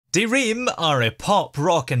Ream are a pop,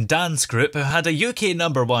 rock and dance group who had a UK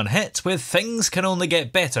 #1 hit with Things Can Only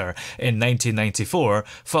Get Better in 1994,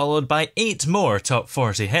 followed by 8 more top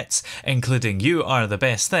 40 hits, including You Are the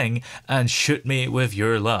Best Thing and Shoot Me With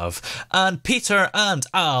Your Love. And Peter and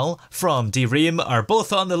Al from Ream are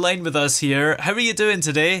both on the line with us here. How are you doing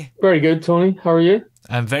today? Very good, Tony. How are you?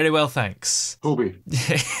 I'm very well, thanks. Toby.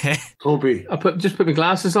 Toby. Just put my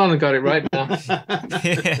glasses on and got it right now.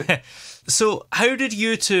 So, how did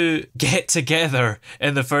you two get together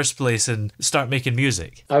in the first place and start making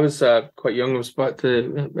music? I was quite young. I was about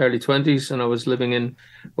the early 20s, and I was living in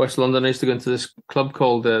West London. I used to go into this club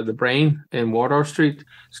called the Brain in Wardour Street.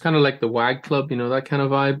 It's kind of like the WAG Club, you know, that kind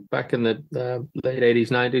of vibe back in the late 80s,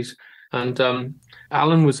 90s. And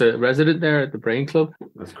Alan was a resident there at the Brain Club.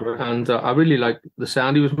 That's correct. And I really liked the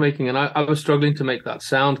sound he was making. And I was struggling to make that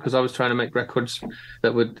sound because I was trying to make records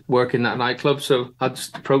that would work in that nightclub. So I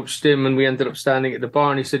just approached him and we ended up standing at the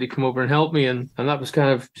bar and he said he'd come over and help me. And that was kind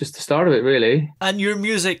of just the start of it, really. And your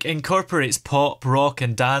music incorporates pop, rock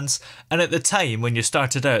and dance. And at the time when you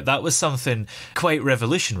started out, that was something quite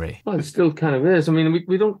revolutionary. Well, it still kind of is. I mean,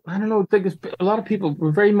 we don't, I don't know, I think a lot of people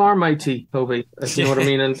were very Marmitey, Toby, if you know what I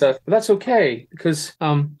mean. And but that's okay because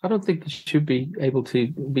I don't think you should be able to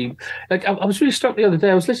be like. I was really struck the other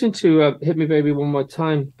day. I was listening to "Hit Me Baby One More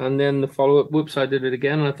Time," and then the follow-up. Whoops! I did it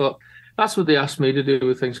again, and I thought that's what they asked me to do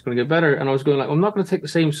with Things Going to Get Better. And I was going like, I'm not going to take the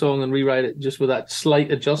same song and rewrite it just with that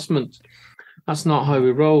slight adjustment. That's not how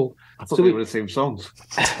we roll. I thought they were the same songs.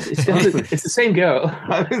 It's the same girl.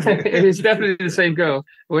 It is definitely the same girl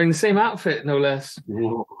wearing the same outfit, no less.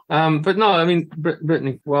 But no, I mean,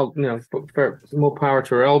 Brittany, well, you know, more power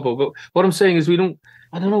to her elbow. But what I'm saying is we don't,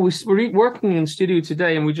 I don't know, we're working in studio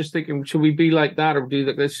today and we're just thinking, should we be like that or do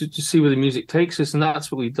that? Let's just see where the music takes us. And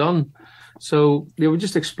that's what we've done. So yeah, we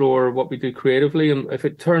just explore what we do creatively. And if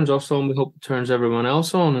it turns us on, we hope it turns everyone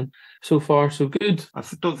else on. And so far, so good. I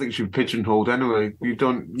don't think it should be pigeonholed anyway.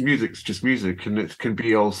 Music's just music, and it can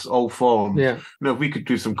be all forms. Yeah. You know, if we could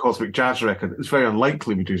do some cosmic jazz record, it's very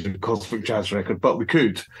unlikely we do some cosmic jazz record, but we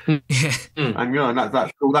could. And you know, and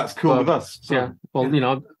that's cool. That's cool with us. So. Yeah. Well, you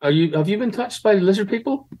know, have you been touched by lizard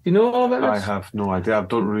people? Do you know all about this? I have no idea. I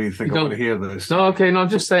don't really think I want to hear this. No, okay. No, I'm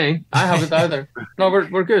just saying. I haven't either. No,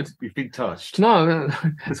 we're good. You've been touched. No,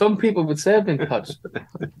 some people would say I've been touched.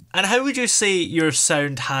 And how would you say your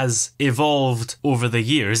sound has evolved over the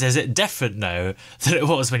years? Is it different now than it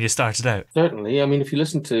was when you started out? Certainly. I mean, if you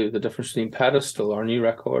listen to the difference between Pedestal, our new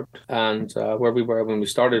record, and where we were when we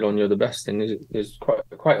started on You're the Best Thing is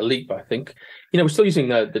quite a leap, I think. You know, we're still using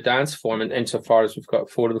the dance form insofar as we've got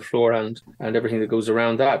 4 to the floor and everything that goes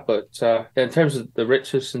around that. But in terms of the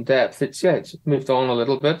richness and depth, it's moved on a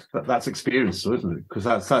little bit. That's experience, though, isn't it? Because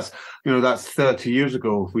that's 30 years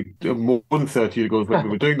ago. More than 30 years ago when we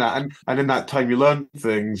were doing that, and in that time you learn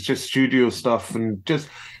things, just studio stuff, and just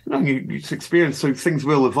you experience. So things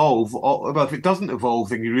will evolve. But if it doesn't evolve,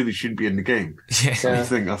 then you really shouldn't be in the game. I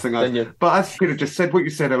think. But as Peter just said, what you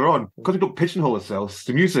said earlier on, because we don't pigeonhole ourselves,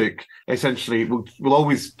 the music essentially will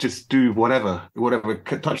always just do whatever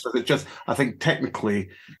touches it. Just I think technically,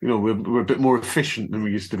 you know, we're a bit more efficient than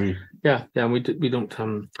we used to be. Yeah, and we don't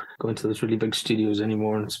go into those really big studios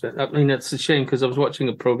anymore and spend. I mean, it's a shame because I was watching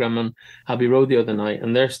a program on Abbey Road the other night,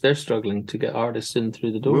 and they're struggling to get artists in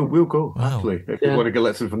through the door. We'll go happily if you want to get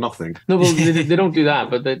lessons for nothing. No, well, they don't do that,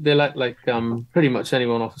 but they let pretty much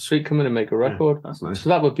anyone off the street come in and make a record. Yeah, that's nice. So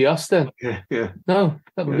that would be us then. Yeah. No,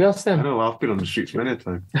 that would be us then. I know. I've been on the streets many a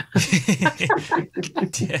time.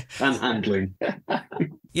 And handling.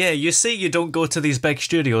 Yeah, you say you don't go to these big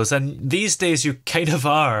studios, and these days you kind of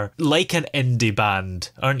are like an indie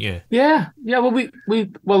band, aren't you? Yeah. Well,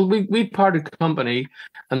 we parted company,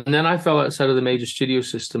 and then I fell outside of the major studio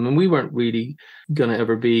system, and we weren't really gonna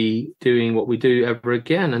ever be doing what we do ever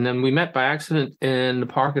again. And then we met by accident in the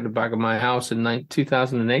park at the back of my house in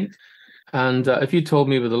 2008. And if you told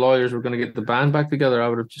me with the lawyers we're going to get the band back together, I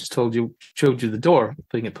would have just showed you the door,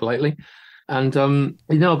 putting it politely. And,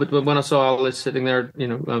 but when I saw Alice sitting there,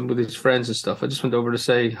 with his friends and stuff, I just went over to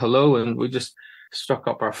say hello, and we just struck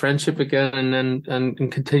up our friendship again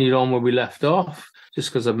and continued on where we left off, just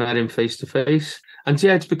because I met him face to face. And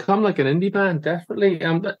yeah, it's become like an indie band, definitely.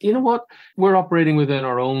 But you know what? We're operating within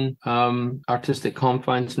our own artistic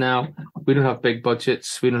confines now. We don't have big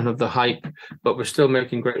budgets. We don't have the hype, but we're still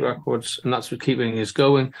making great records, and that's what's keeping us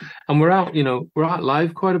going. And we're out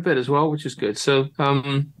live quite a bit as well, which is good. So,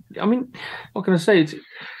 I mean, what can I say?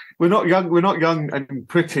 we're not young. We're not young and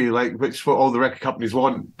pretty, like which what all the record companies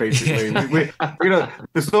want. Basically,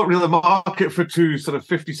 there's not really a market for two sort of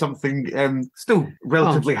 50-something, still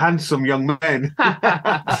relatively handsome young men.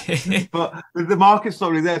 But the market's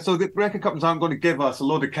not really there. So the record companies aren't going to give us a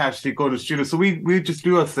load of cash to go to the studio. So we just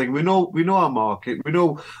do our thing. We know our market. We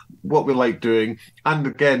know what we like doing. And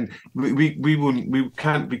again, we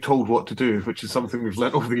can't be told what to do, which is something we've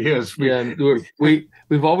learned over the years.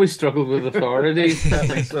 We've always struggled with authority.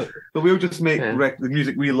 So we'll just make the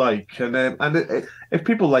music we like, and if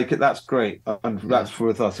people like it, that's great, and that's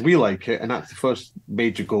with us. We like it, and that's the first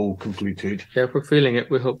major goal completed. Yeah, if we're feeling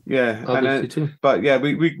it, we hope. Yeah, and too. But yeah,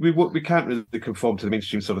 we can't really conform to the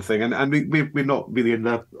mainstream sort of thing, and we're not really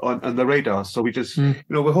on the radar. So we just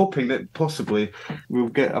we're hoping that possibly we'll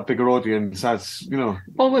get a bigger audience, as you know.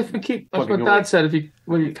 Well, if we keep, as my dad said,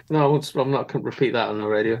 I'm not going to repeat that on the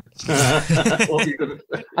radio. What are you gonna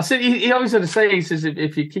say? I said he always had to say, he says,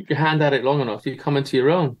 if you keep your hand at it long enough, you come into your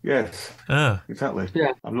own. Yes. Exactly.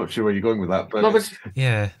 Yeah. I'm not sure where you're going with that, but I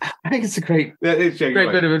think it's a great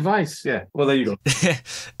bit of advice. Yeah. Well, there you go.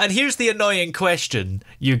 And here's the annoying question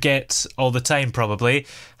you get all the time, probably.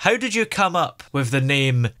 How did you come up with the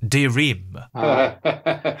name Ream? Well,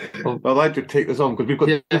 I'd like to take this on because we've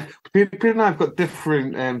got Peter and I have got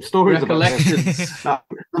different stories about this. Now,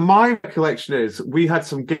 my recollection is we had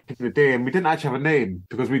some gig in the day and we didn't actually have a name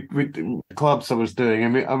because we clubs I was doing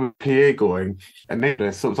and I was PA going and named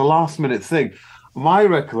this, so it was a last minute thing. My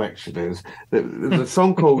recollection is that there's a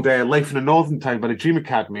song called Life in a Northern Town by the Dream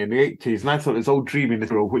Academy in the 80s, and I thought it was all dreamy in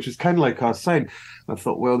the world, which is kind of like our sound. I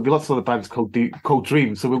thought, well, there'll be lots of other bands called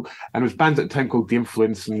Dream. So and there was bands at the time called The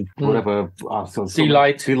Influence and whatever.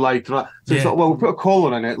 Delight. Right? So we thought, well, we'll put a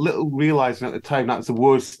colon on it, little realising at the time that's the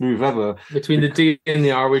worst move ever. Between the D and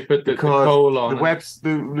the R, we put the colon. The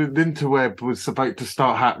interweb was about to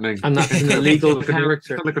start happening. And that's an illegal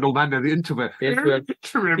character. Like an old man there, the interweb.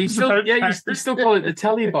 You still call it the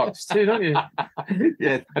telly box too, don't you?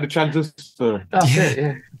 Yeah, and a transistor. That's it,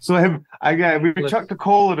 yeah. So we chucked a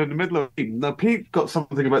colon in the middle of it. Now Pete got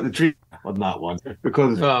something about the Dream on that one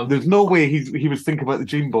because there's no way he was thinking about the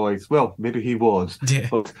Dream Boys. Well, maybe he was,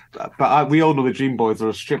 but we all know the Dream Boys are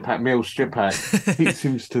a male strip act. Pete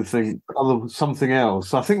seems to think something else.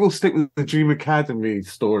 So I think we'll stick with the Dream Academy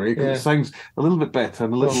story because it sounds a little bit better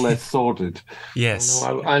and a little less sordid. Yes,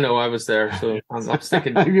 I know I was there, so I'm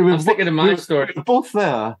sticking. I'm sticking to my story. We're both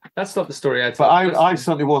there. That's not the story I told. But I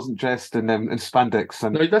certainly wasn't dressed in spandex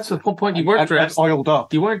and. No, that's the whole point. You weren't dressed. And oiled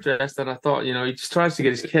up. You weren't dressed, and I thought, he just tries to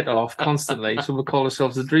get his kit off constantly, so we'll call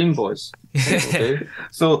ourselves the Dream Boys.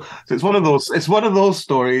 So it's one of those. It's one of those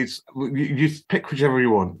stories. You pick whichever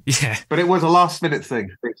you want. Yeah. But it was a last-minute thing.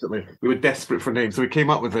 Basically, we were desperate for names, so we came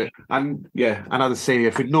up with it. And and I'd say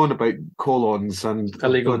if we'd known about colons and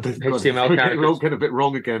illegal HTML characters, we're getting a bit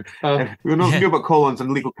wrong again. We knew about colons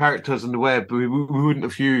and legal characters on the web. We wouldn't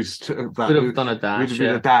have used that. We'd have done a dash. We'd have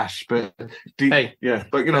been a dash, but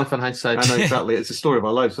but in hindsight, I know exactly. It's the story of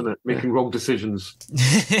our lives, isn't it? Making wrong decisions.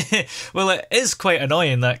 Well, it is quite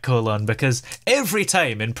annoying, that colon, because every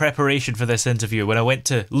time in preparation for this interview, when I went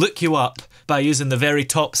to look you up by using the very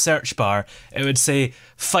top search bar, it would say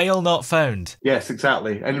file not found. Yes,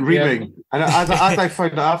 exactly. And reaming, and as I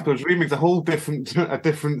found out afterwards, reaming's a whole different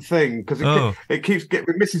thing because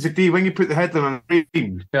it misses a D when you put the headline on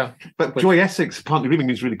ream. Yeah, but Joy Essex apparently reaming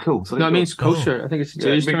is really cool. So no, it means kosher. I think it's a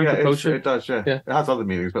Jewish term for kosher. It does. Yeah, it has other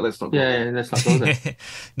meanings, but let's not. Let's not go there.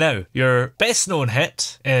 Now, your best known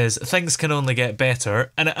hit is Things Can Only Get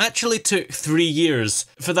Better, and it actually took 3 years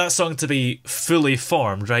for that song to be fully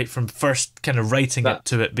formed, right? From first kind of writing it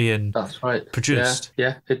to it being produced.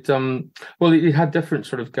 Yeah. It had different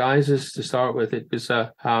sort of guises to start with. It was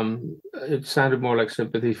it sounded more like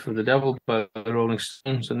Sympathy for the Devil by the Rolling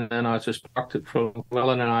Stones, and then I just parked it for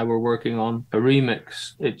Llewellyn and I were working on a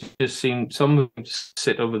remix. It just seemed some of them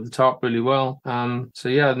sit over the top really well. And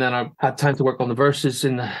then I had time to work on the verses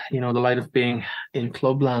in the the light of being in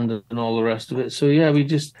Clubland and all the rest of it. So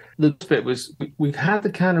the bit was we had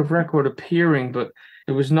the kind of record appearing, but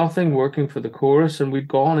there was nothing working for the chorus, and we'd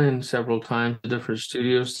gone in several times to different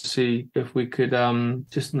studios to see if we could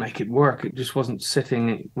just make it work. It just wasn't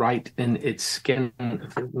sitting right in its skin,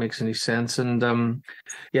 if it makes any sense. And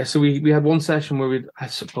so we had one session where we'd, I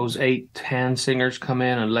suppose, 8-10 singers come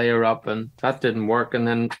in and layer up, and that didn't work. And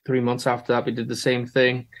then 3 months after that, we did the same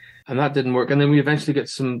thing, and that didn't work. And then we eventually get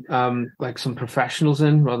some some professionals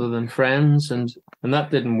in rather than friends, and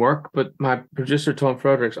that didn't work. But my producer, Tom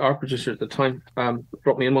Fredericks, our producer at the time,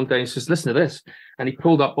 brought me in one day and says, listen to this. And he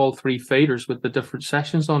pulled up all 3 faders with the different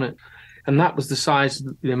sessions on it. And that was the size,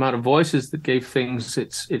 the amount of voices that gave things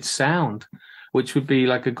its sound. which would be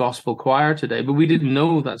like a gospel choir today. But we didn't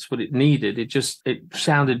know that's what it needed. It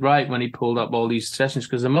sounded right when he pulled up all these sessions,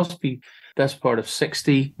 because there must be best part of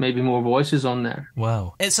 60, maybe more voices on there.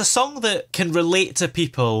 Wow. It's a song that can relate to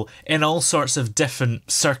people in all sorts of different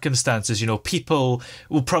circumstances. You know, people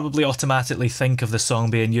will probably automatically think of the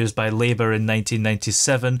song being used by Labour in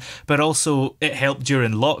 1997, but also it helped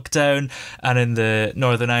during lockdown and in the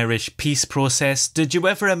Northern Irish peace process. Did you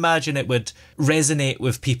ever imagine it would resonate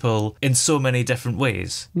with people in so many different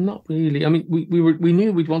ways? Not really. I mean, we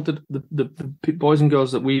knew we wanted the boys and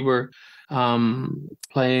girls that we were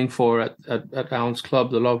playing for at Alan's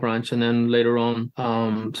club, the Love Ranch, and then later on,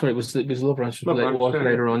 it was Love Ranch.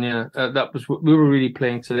 Later on, yeah. That was, we were really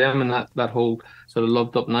playing to them and that whole sort of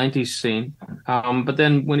loved up 90s scene. But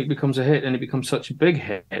then when it becomes a hit and it becomes such a big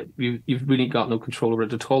hit, you've really got no control over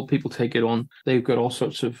it at all. People take it on. They've got all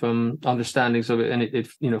sorts of understandings of it, and it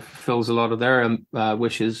fulfills a lot of their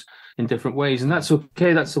wishes in different ways, and that's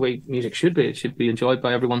okay. That's the way music should be. It should be enjoyed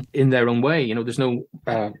by everyone in their own way. You know, there's no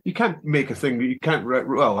you can't make a thing that you can't write.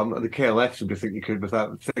 Well, I'm the KLF would think you could with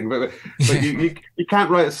that thing, but you can't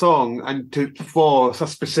write a song and for a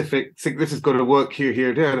specific thing. This is going to work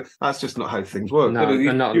here, there. That's just not how things work. No,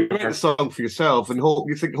 you write a song for yourself and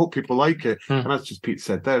hope people like it, and that's just Pete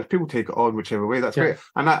said there. If people take it on whichever way, that's great.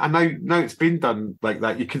 And now it's been done like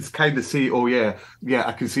that. You can kind of see,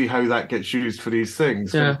 I can see how that gets used for these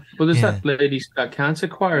things. Yeah. Well, there's that ladies' cancer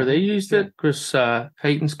choir. They used it. Chris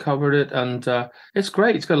Payton's covered it, and it's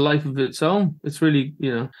great. It's got a life of its own. It's really,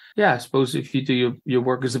 I suppose if you do your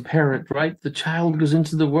work as a parent, right, the child goes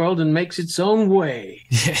into the world and makes its own way.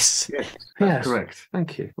 Yes. That's correct.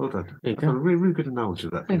 Thank you. Well done. That's a really good analogy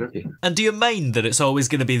of that. Thank you. And do you mind that it's always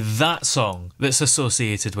going to be that song that's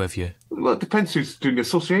associated with you? Well, it depends who's doing the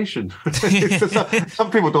association.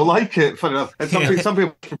 Some people don't like it, funny enough. And some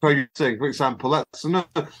people prefer you to sing, for example. That's enough.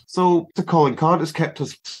 So the calling card has kept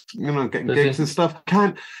us, getting gigs and stuff.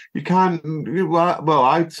 You can't. Well,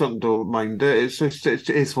 I certainly don't mind it. It's just it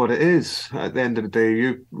is what it is. At the end of the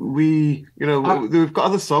day, we've got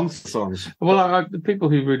other songs. Well, the people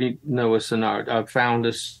who really know us and have found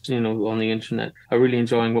us, on the internet, are really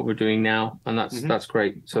enjoying what we're doing now, and that's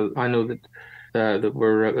great. So I know that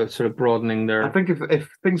we're sort of broadening their... I think if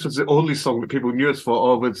Things was the only song that people knew us for,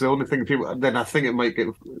 or was the only thing people... Then I think it might get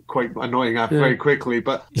quite annoying very quickly.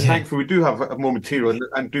 But thankfully, we do have more material,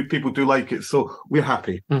 and people do like it, so we're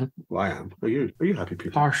happy. Mm-hmm. Well, I am. Are you happy,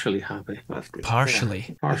 Peter? Partially happy. That's good. Partially.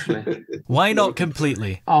 Yeah. Partially. Why not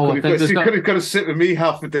completely? Oh, you could have got to sit with me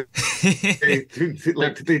half the day.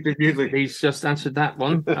 Like to do music. He's just answered that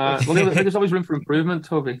one. There's always room for improvement,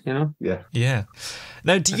 Toby, Yeah.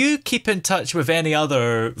 Now, do you keep in touch with any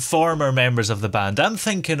other former members of the band? I'm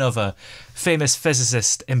thinking of a famous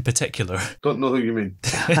physicist in particular. Don't know who you mean.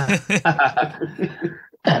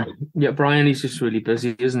 Yeah, Brian, he's just really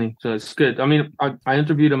busy, isn't he? So it's good. I mean, I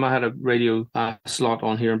interviewed him. I had a radio slot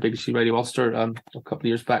on here in BBC Radio Ulster a couple of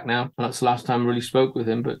years back now, and that's the last time I really spoke with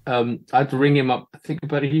him. But I had to ring him up, I think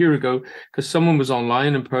about a year ago, because someone was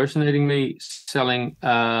online impersonating me, selling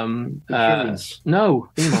insurance. No,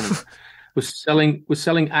 hang on. was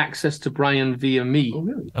selling access to Brian via me. Oh,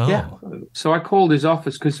 really? Oh. Yeah. So I called his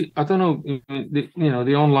office because I don't know,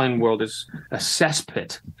 the online world is a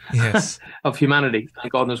cesspit of humanity.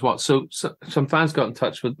 And God knows what. So some fans got in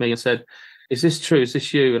touch with me and said, "Is this true? Is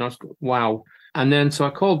this you?" And I was, wow. And then so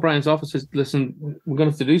I called Brian's office and said, "Listen, we're going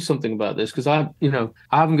to have to do something about this because I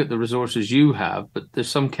haven't got the resources you have, but there's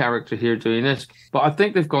some character here doing this." But I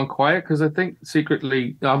think they've gone quiet because I think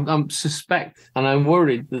secretly I'm suspect and I'm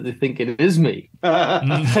worried that they think it is me.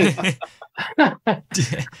 And I'm not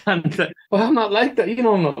like that.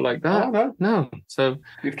 I'm not like that. No. So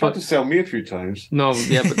you've tried to sell me a few times. No,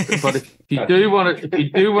 yeah, but if you do want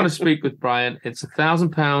to speak with Brian, it's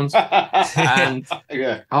 £1,000, and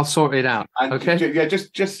I'll sort it out. And okay.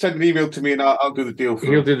 Just send an email to me and I'll do the deal for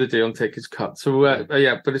you. He'll do the deal and take his cut. So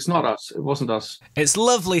but it's not us. It wasn't us. It's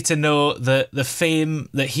lovely to know that the fame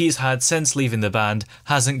that he's had since leaving the band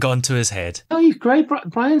hasn't gone to his head. No, he's great.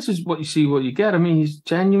 Brian's is what you see, what you get. I mean, he's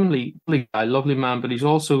genuinely a lovely man, but he's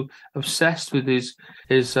also obsessed with his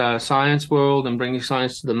science world and bringing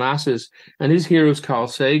science to the masses. And his hero's Carl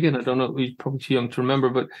Sagan. I don't know, he's probably too young to remember,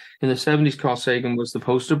 but in the 70s, Carl Sagan was the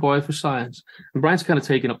poster boy for science. And Brian's kind of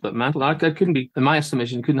taken up that mantle. I couldn't be, in my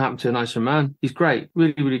estimation, couldn't happen to a nicer man. He's great,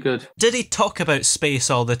 really, really good. Did he talk about space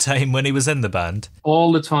all the time when he was in the band?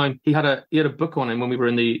 All the time. He had a book on him when we were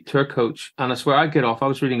in the tour coach, and I swear I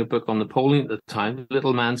was reading a book on Napoleon at the time,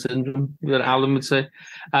 Little Man Syndrome, that Alan would say,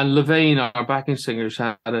 and Levain between our backing singers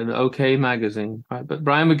had an OK magazine, right? But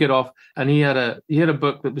Brian would get off, and he had a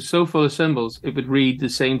book that was so full of symbols it would read the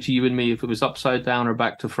same to you and me if it was upside down or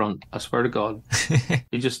back to front. I swear to God,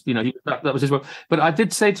 he just that was his work. But I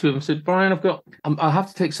did say to him, I said, Brian, I'll have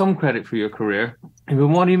to take some credit for your career. He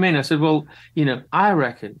went, what do you mean? I said, well, I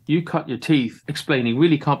reckon you cut your teeth explaining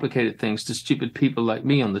really complicated things to stupid people like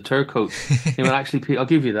me on the turncoat. He went, actually, Pete, I'll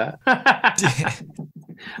give you that.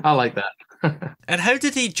 I like that. And how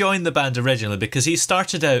did he join the band originally? Because he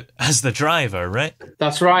started out as the driver, right?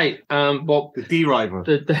 That's right. Well, the D-river.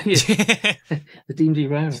 The Dean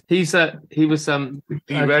D-river. He was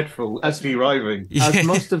D-redful as D-riving. As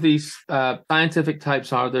most of these scientific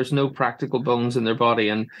types are, there's no practical bones in their body,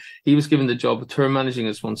 and he was given the job of tour managing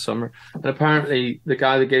us one summer. And apparently, the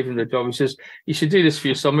guy that gave him the job, he says, "You should do this for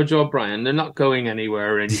your summer job, Brian. They're not going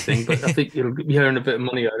anywhere or anything, but I think you'll earn a bit of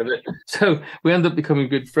money out of it." So we ended up becoming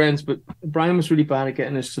good friends. But Brian was really bad at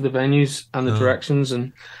getting us to the venues and the directions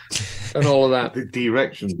and all of that. The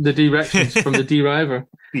directions. The directions from the D-river.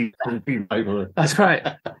 D-river. That's right.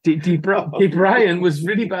 Brian was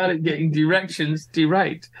really bad at getting directions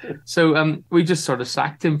right. So we just sort of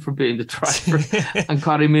sacked him for being the driver and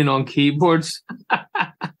got him in on keyboards.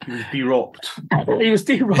 He was de-ropped. He was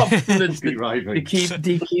de-ropped from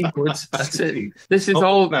the keyboards. That's it. This is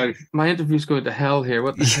all. No. My interview's going to hell here.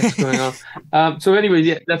 What the heck's going on? So anyway,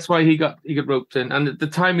 yeah, that's why he got roped in. And at the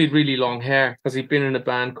time, he had really long hair because he'd been in a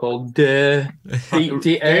band called and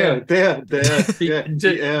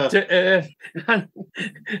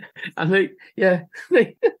they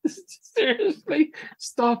seriously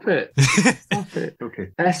stop it. Okay.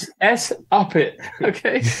 S up it.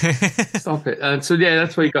 Okay. Stop it. And so yeah,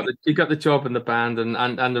 that's why he got the job in the band,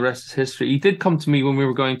 and the rest is history. He did come to me when we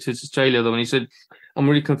were going to Australia though, and he said, I'm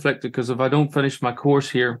really conflicted because if I don't finish my course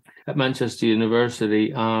here at Manchester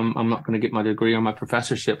University, I'm not going to get my degree or my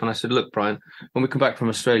professorship. And I said, look, Brian, when we come back from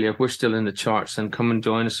Australia, if we're still in the charts, then come and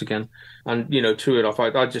join us again. And, true enough,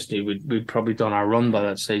 I just knew we'd probably done our run by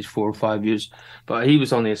that stage, 4 or 5 years. But he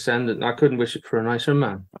was on the ascendant, and I couldn't wish it for a nicer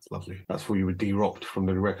man. That's lovely. That's where you were de-rocked from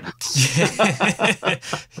the record.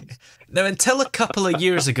 Now, until a couple of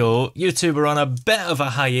years ago, you two were on a bit of a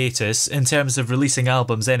hiatus in terms of releasing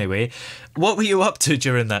albums anyway. What were you up to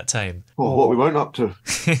during that time? Well, what we weren't up to.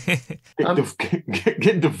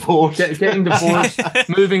 Getting divorced. Getting divorced,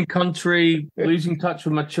 moving country, losing touch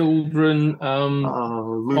with my children.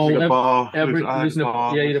 Losing a bar.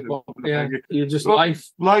 You just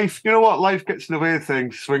life. You know what? Life gets in the way of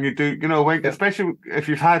things when you do. Especially if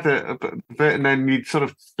you've had it a bit and then you sort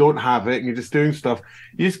of don't have it and you're just doing stuff.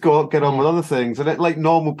 You just got to get on with other things. And like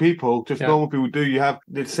normal people, normal people do. You have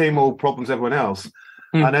the same old problems everyone else.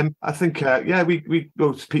 And then I think, we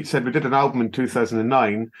as Pete said, we did an album in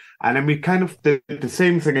 2009, and then we kind of did the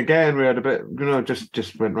same thing again. We had a bit,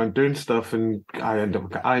 just went around doing stuff, and I ended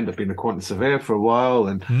up being a quantity surveyor for a while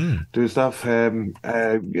and doing stuff.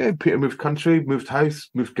 Peter moved country, moved house,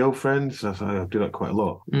 moved girlfriends. I do that quite a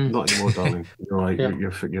lot. Not anymore, darling. You're right. Yeah.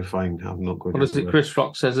 You're fine. I'm not going. What is it? Chris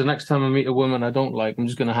Rock says, the next time I meet a woman I don't like, I'm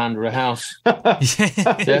just going to hand her a house.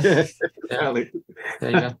 Exactly.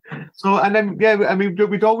 There you go. So, and then,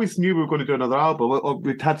 we'd always knew we were going to do another album.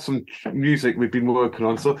 We'd had some music we'd been working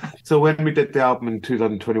on. So when we did the album in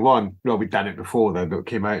 2021, we'd done it before then, but it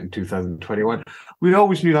came out in 2021. We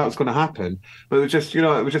always knew that was going to happen. But it was just,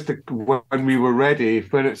 when we were ready,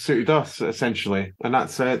 when it suited us, essentially. And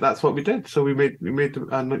that's what we did. So we made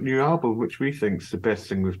a new album, which we think is the best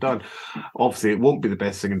thing we've done. Obviously, it won't be the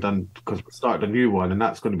best thing we've done because we started a new one, and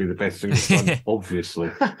that's going to be the best thing we've done, obviously.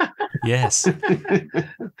 Yes.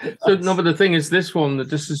 So no, but the thing is, this one, the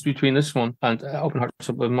distance between this one and Open Hearts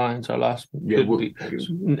Open Minds, our last one, be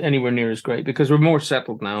anywhere near as great because we're more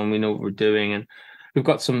settled now and we know what we're doing, and we've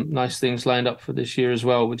got some nice things lined up for this year as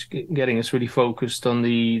well, which getting us really focused on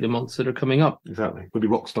the months that are coming up. Exactly. We'll be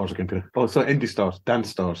rock stars again, Peter. Oh, sorry, indie stars, dance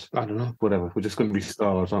stars. I don't know. Whatever. We're just going to be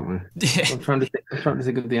stars, aren't we? Yeah. I'm trying to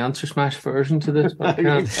think of the Answer Smash version to this, but I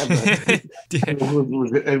can't.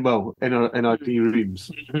 Well, in our dreams.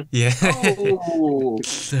 Yeah. Oh.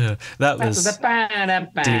 That was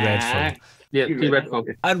D-Redfall. Yeah,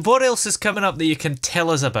 D-Redfall. And what else is coming up that you can tell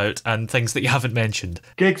us about and things that you haven't mentioned?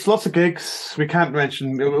 Gigs, lots of gigs. We can't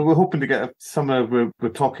mention. We're hoping to get we're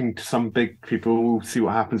talking to some big people. We'll see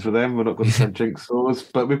what happens with them. We're not going to send jinx those,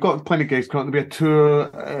 but we've got plenty of gigs. Going to be a tour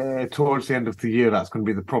towards the end of the year. That's going to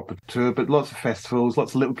be the proper tour. But lots of festivals,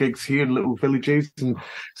 lots of little gigs here in little villages and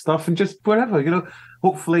stuff, and just wherever.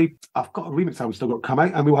 hopefully, I've got a remix album still got to come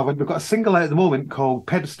out, and we've got a single out at the moment called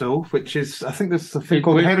Pedestal, which is, I think there's a thing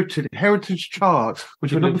called Heritage Chart,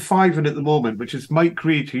 which we're number 5 in at the moment, which is Mike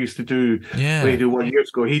Reed, who used to do radio 1 year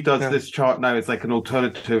ago. He does this chart now. It's like an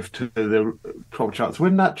alternative to the top charts. We're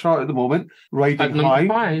in that chart at the moment, riding high.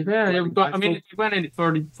 5, it went in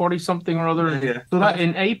 40 something or other. Yeah. So that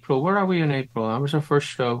in April. Where are we in April? That was our first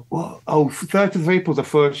show. Well, 30th of April's our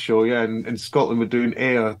first show. Yeah, in Scotland we're doing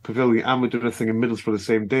Air Pavilion, and we're doing a thing in Middlesbrough the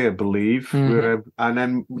same day, I believe.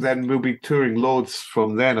 And then we'll be touring loads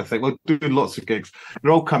from then. I think we're doing lots of gigs.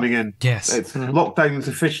 They're all coming in. Yes, it's lockdown's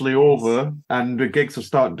officially over, and the gigs are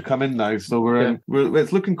starting to come in now. So we're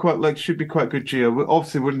it's looking should be quite good year.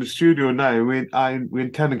 We're in the studio now. We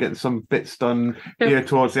intend on getting some bits done here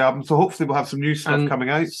towards the album. So hopefully we'll have some new stuff coming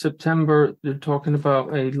out. September, they're talking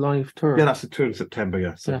about a live tour. Yeah, that's the tour in September.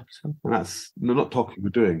 Yeah, so and that's not talking. We're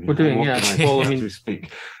doing. Well, I mean, as we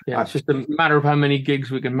speak. Yeah, it's just a matter of how many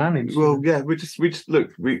gigs we can manage. Well, yeah, we just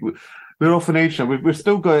look. We're off an age now. We've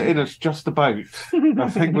still got it in us just about. I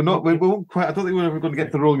think we won't quite. I don't think we're ever going to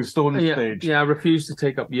get the Rolling Stones stage. Yeah, I refuse to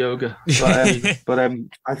take up yoga. But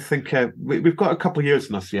I think we've got a couple of years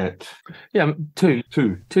in us yet. Yeah, two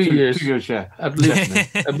years. 2 years, yeah. At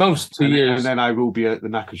least, at most 2 years. And then I will be at the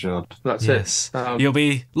Knackers Yard. That's it. You'll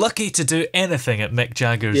be lucky to do anything at Mick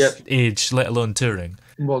Jagger's age, let alone touring.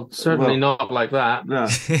 Well, certainly not like that. No.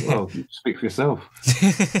 Well, speak for yourself.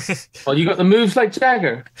 Well, you got the moves like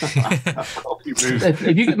Jagger. If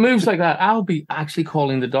you get moves like that, I'll be actually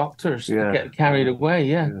calling the doctors to get carried away.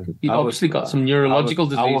 Yeah. You've obviously got some neurological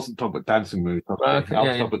disease. I wasn't talking about dancing moves. I was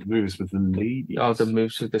talking about the moves with the ladies. Oh, the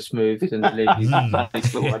moves with the smooth and the ladies.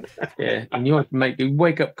 Yeah. And you have to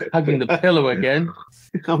wake up hugging the pillow again.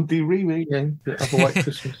 I'm de-reaming. Yeah, have a white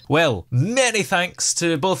Christmas. Well, many thanks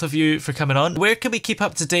to both of you for coming on. Where can we keep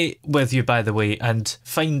up to date with you, by the way, and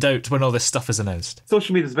find out when all this stuff is announced?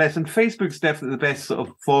 Social media's best, and Facebook's definitely the best sort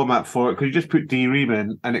of format for it, because you just put de-ream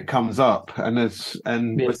in and it comes up, and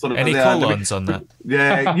we're sort of any colons on that?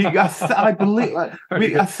 Yeah, I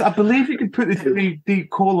believe you can put the D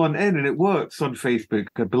colon in and it works on Facebook,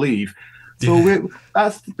 I believe. So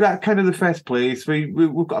that's kind of the first place. We've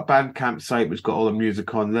got a Bandcamp site which got all the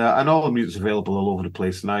music on there, and all the music's available all over the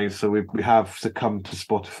place now. So we have succumbed to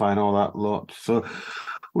Spotify and all that lot. So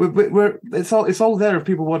it's all there if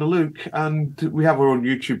people want to look, and we have our own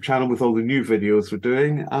YouTube channel with all the new videos we're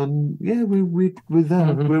doing, and we're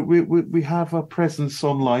there. We have a presence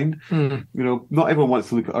online. You know, not everyone wants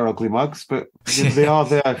to look at our ugly mugs, but they are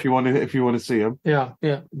there if you want to see them. Yeah.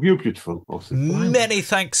 You're beautiful. Also. Many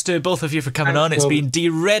thanks to both of you for coming on. It's been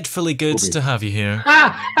dreadfully good to have you here.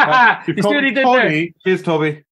 You see what he did there? Cheers, Toby.